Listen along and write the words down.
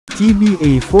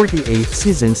PBA 48th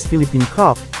Seasons Philippine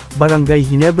Cup, Barangay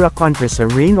Ginebra kontra sa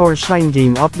Rain or Shine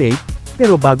Game Update,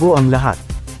 pero bago ang lahat.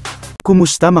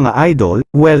 Kumusta mga idol,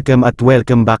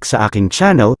 welcome back sa aking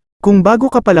channel. Kung bago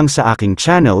ka pa lang sa aking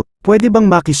channel, pwede bang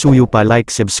makisuyo pa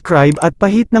like, subscribe at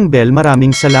pahit ng bell.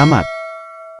 Maraming salamat.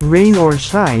 Rain or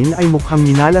Shine ay mukhang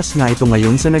minalas nga ito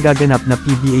ngayon sa nagaganap na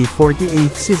PBA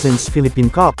 48th Seasons Philippine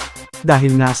Cup,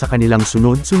 dahil nga sa kanilang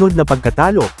sunod-sunod na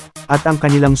pagkatalo, at ang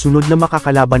kanilang sunod na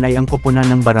makakalaban ay ang koponan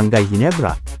ng Barangay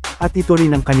Ginebra, at ito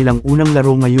rin ang kanilang unang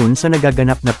laro ngayon sa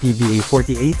nagaganap na PBA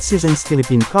 48th Seasons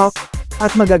Philippine Cup,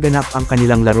 at magaganap ang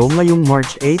kanilang laro ngayong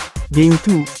March 8, Game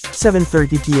 2,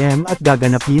 7:30 PM at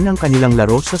gaganapin ang kanilang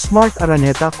laro sa Smart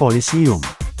Araneta Coliseum.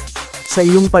 Sa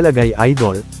iyong palagay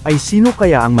idol, ay sino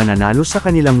kaya ang mananalo sa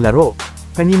kanilang laro?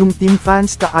 Kaninong team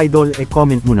fans ka idol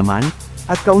comment mo naman?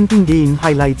 At kaunting game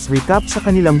highlights recap sa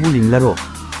kanilang huling laro.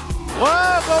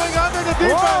 Wow, going under the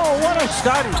defense! Whoa, what a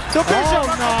study! The Bishop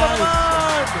nice.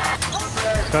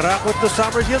 Karakot to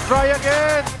Summers, he'll try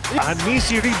again! An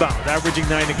easy rebound, averaging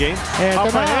 9 a game. Eto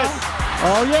Up na. ahead.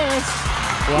 Oh yes!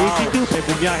 Wow. 82. May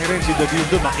bumiyahe rin si David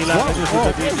doon. Makilala niyo si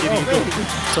David dito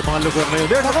sa mga lugar na yun.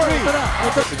 There's a three!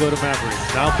 To go to Maverick.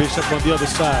 Now Bishop on the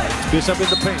other side. Bishop in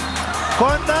the paint.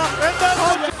 Contact! And then...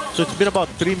 So it's been about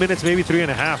 3 minutes, maybe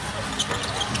 3.5.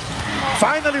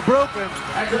 Finally broken.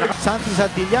 Santos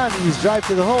Adillan, his drive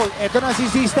to the hole. Eto na si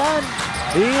Stan.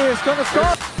 He is gonna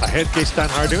score. Ahead kay Stan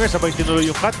Hardinger. Sabay tinuloy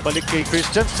yung cut. Balik kay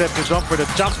Christian. Set his off for the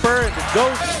jumper. And it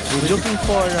goes. We're looking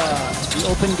for the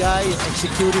open guy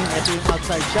executing at the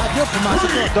outside shot. Yo, pumasok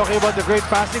ko. Talking about the great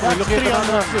passing. We're looking at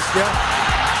another assist. Yeah.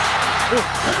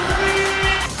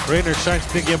 Rainer Shine's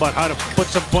thinking about how to put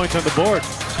some points on the board.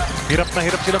 Hirap na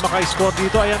hirap sila maka-score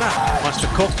dito. Ayan na. Wants to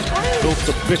cook. Goes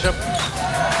to Bishop.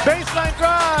 Baseline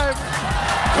drive!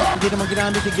 Hindi naman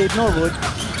ginamit ni Gabe Norwood.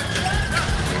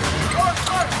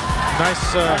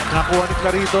 Nice nakuha ni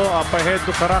Clarito. Up ahead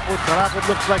to Karakot. Karakot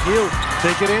looks like he'll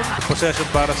take it in. Possession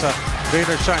para sa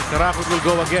Rainer Shine. Karakot will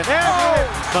go again.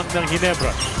 And ng Ginebra.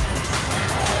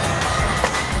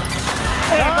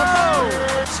 Oh!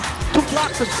 2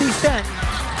 blocks of Stan.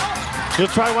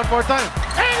 He'll try one more time.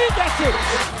 And he gets it!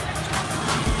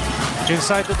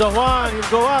 Inside to Dajuan. He'll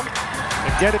go up.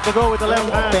 And get it to go with the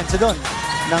left hand. Pensa doon.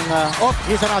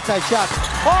 Here's an outside shot.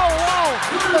 Oh, wow!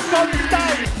 The scoring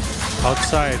time!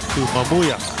 Outside to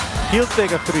Mamuya. He'll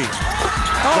take a 3.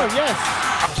 Oh, yes!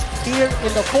 Here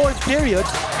in the 4th period.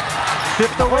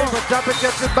 Tipped away, but Japet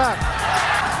gets it back.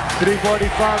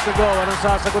 3:45 to go. Anong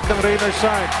sasagot ng Rainer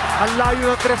Shine? Ang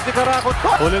layo ng tres ni Karakot.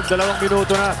 Ulit 2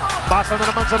 minuto na. Pasa na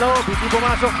naman sa loob. Hindi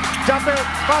pumasok. Japet,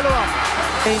 follow up.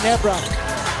 Ginebra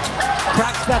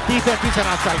cracks that defense. He's an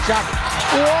outside shot.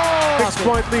 Whoa!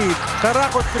 6-point lead.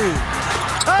 Karakot 3.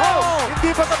 Oh!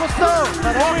 Hindi pa tapos to.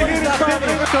 Karakot is not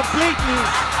finished completely.